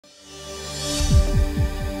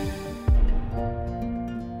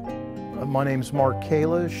My name's Mark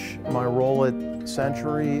Kalisz. My role at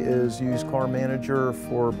Century is used car manager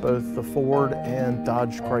for both the Ford and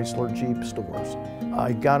Dodge Chrysler Jeep stores.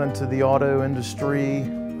 I got into the auto industry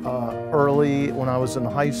early when I was in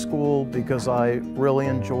high school because I really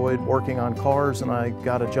enjoyed working on cars, and I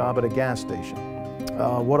got a job at a gas station.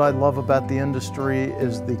 What I love about the industry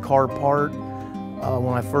is the car part.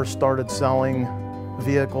 When I first started selling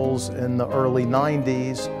vehicles in the early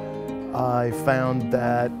 90s, I found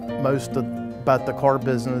that about the car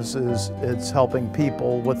business is it's helping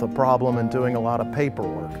people with a problem and doing a lot of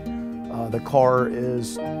paperwork. The car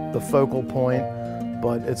is the focal point,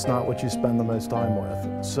 but it's not what you spend the most time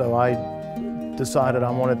with. So I decided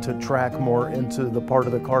I wanted to track more into the part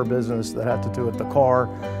of the car business that had to do with the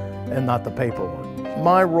car and not the paperwork.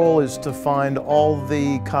 My role is to find all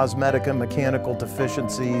the cosmetic and mechanical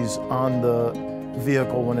deficiencies on the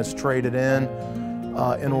vehicle when it's traded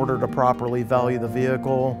in order to properly value the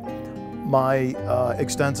vehicle. My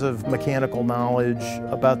extensive mechanical knowledge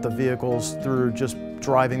about the vehicles through just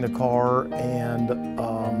driving the car and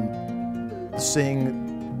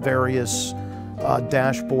seeing various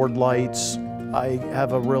dashboard lights. I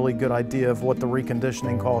have a really good idea of what the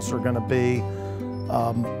reconditioning costs are going to be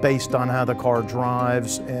based on how the car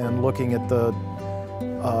drives, and looking at the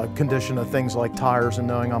condition of things like tires and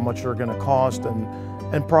knowing how much they're going to cost,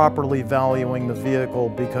 and properly valuing the vehicle,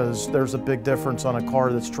 because there's a big difference on a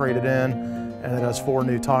car that's traded in and it has 4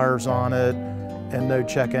 new tires on it and no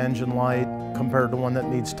check engine light compared to one that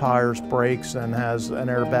needs tires, brakes, and has an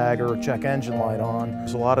airbag or a check engine light on.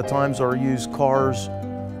 So a lot of times our used cars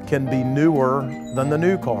can be newer than the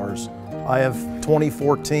new cars. I have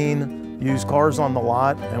 2014 used cars on the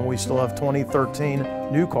lot, and we still have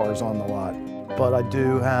 2013 new cars on the lot. But I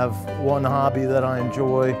do have one hobby that I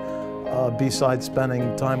enjoy besides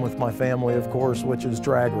spending time with my family, of course, which is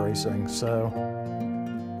drag racing. So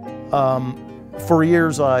for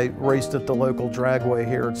years I raced at the local dragway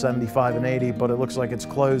here at 75 and 80, but it looks like it's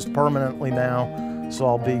closed permanently now. So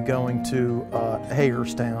I'll be going to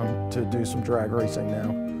Hagerstown to do some drag racing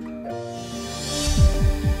now.